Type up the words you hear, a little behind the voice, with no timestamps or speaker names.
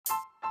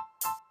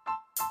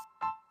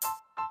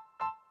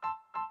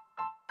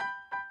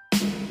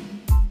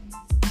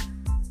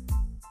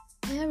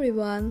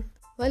Everyone,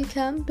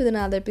 welcome to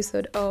another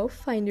episode of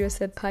Find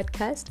Yourself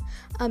podcast.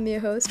 I'm your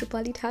host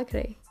Rupali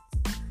Thakre.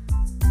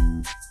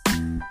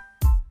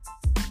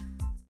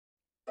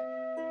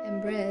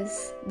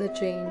 Embrace the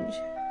change.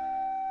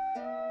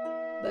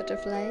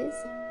 Butterflies.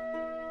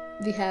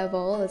 We have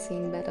all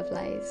seen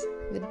butterflies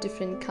with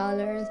different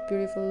colors,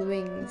 beautiful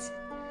wings,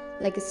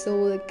 like a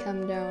soul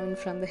come down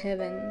from the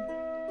heaven.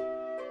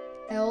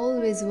 I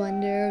always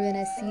wonder when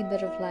I see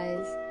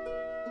butterflies.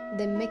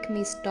 They make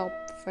me stop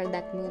for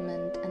that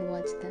moment and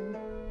watch them,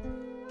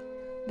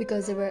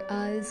 because our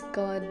eyes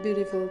got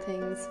beautiful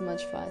things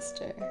much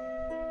faster.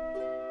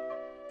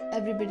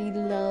 Everybody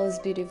loves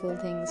beautiful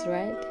things,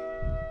 right?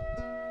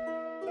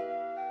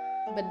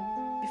 But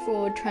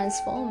before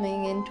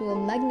transforming into a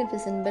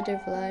magnificent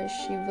butterfly,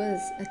 she was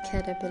a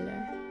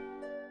caterpillar.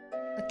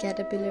 A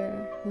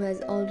caterpillar who has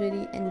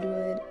already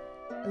endured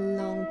a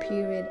long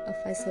period of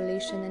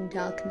isolation and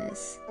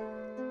darkness.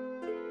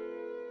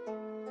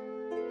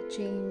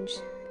 Change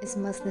is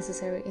much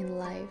necessary in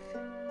life.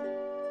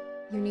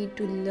 You need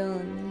to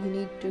learn, you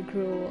need to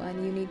grow,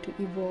 and you need to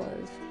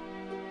evolve.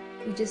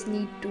 You just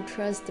need to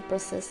trust the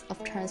process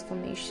of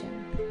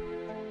transformation.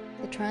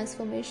 The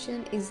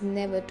transformation is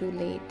never too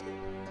late.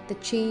 The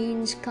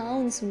change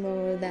counts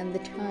more than the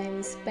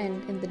time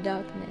spent in the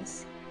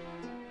darkness.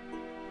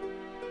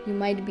 You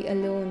might be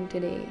alone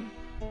today,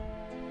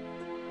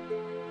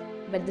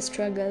 but the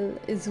struggle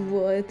is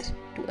worth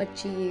to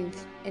achieve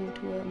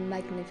into a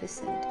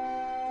magnificent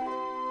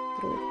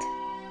growth.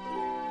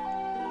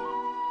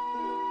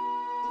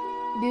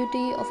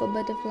 Beauty of a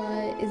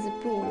butterfly is a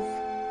proof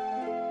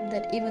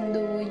that even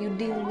though you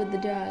deal with the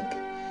dark,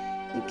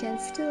 you can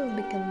still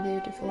become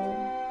beautiful.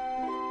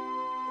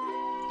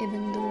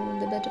 Even though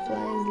the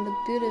butterflies look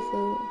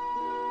beautiful,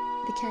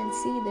 they can't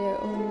see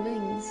their own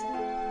wings.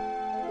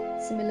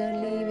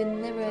 Similarly, we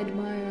never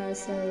admire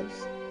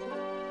ourselves,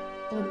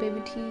 our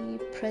beauty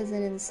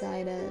present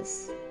inside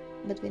us,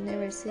 but we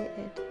never see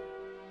it,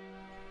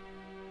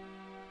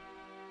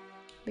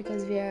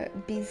 because we are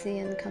busy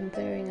and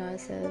comparing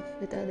ourselves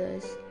with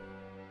others.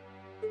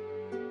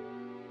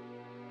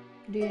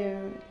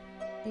 Dear,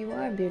 you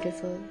are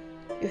beautiful.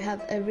 You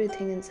have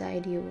everything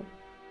inside you.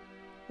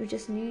 You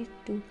just need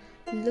to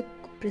look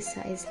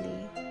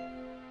precisely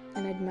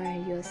and admire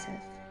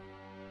yourself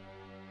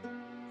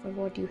for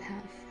what you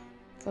have,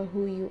 for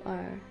who you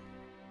are.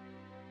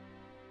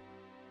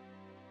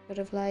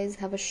 Butterflies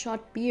have a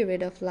short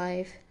period of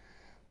life,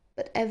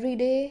 but every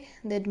day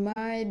they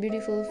admire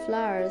beautiful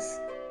flowers,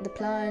 the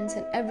plants,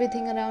 and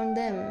everything around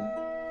them.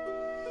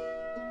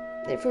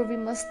 Therefore, we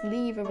must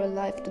live our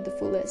life to the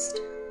fullest,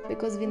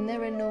 because we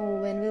never know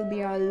when will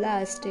be our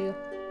last day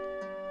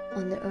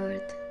on the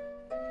earth.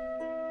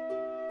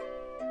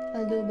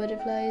 Although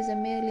butterflies are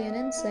merely an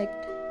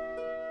insect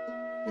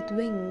with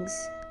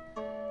wings,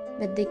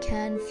 but they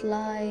can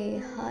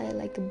fly high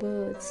like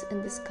birds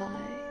in the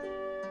sky.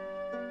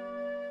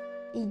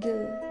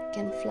 Eagle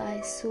can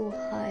fly so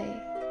high,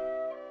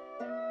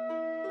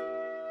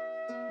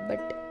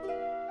 but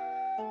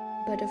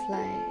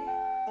butterfly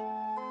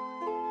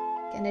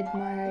can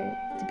admire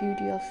the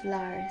beauty of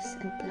flowers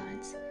and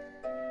plants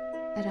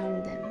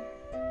around them.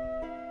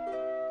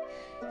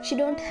 She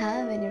don't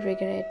have any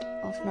regret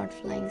of not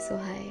flying so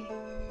high,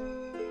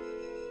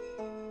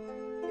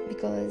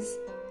 because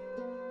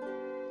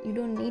you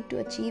don't need to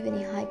achieve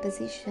any high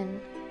position.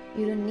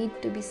 You don't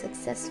need to be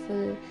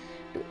successful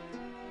to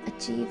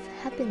achieve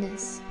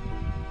happiness.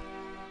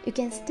 You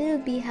can still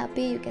be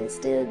happy, you can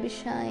still be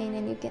shine,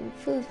 and you can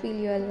fulfill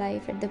your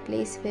life at the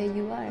place where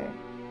you are.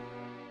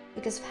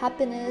 Because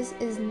happiness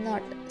is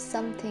not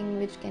something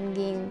which can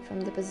gain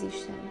from the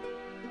position.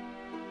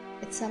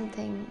 It's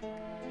something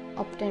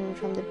obtained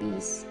from the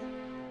peace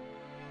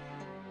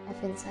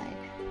of inside.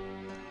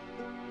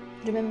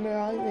 Remember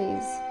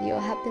always, your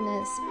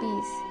happiness,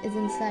 peace is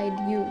inside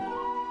you.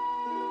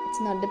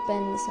 It's not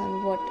depends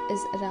on what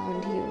is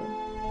around you.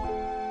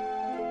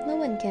 No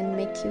one can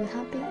make you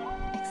happy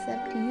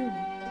except you.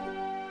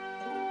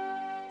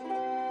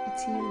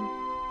 It's you.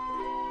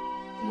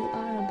 You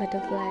are a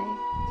butterfly.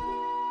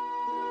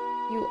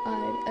 You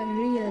are a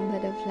real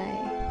butterfly.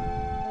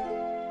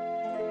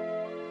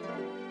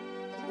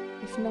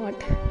 If not,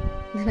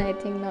 then I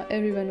think now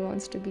everyone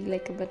wants to be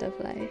like a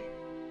butterfly.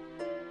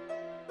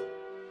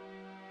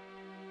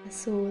 A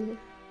soul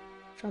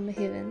from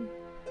heaven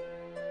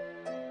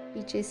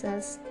teaches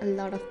us a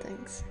lot of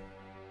things.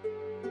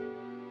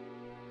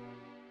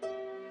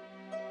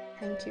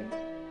 Thank you.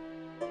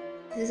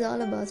 This is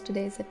all about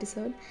today's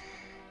episode.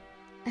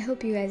 I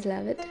hope you guys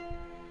love it.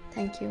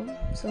 Thank you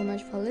so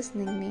much for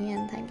listening to me,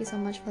 and thank you so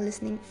much for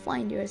listening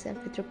Find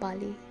Yourself with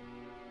Rupali.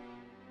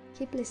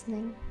 Keep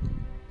listening.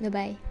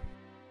 Bye-bye.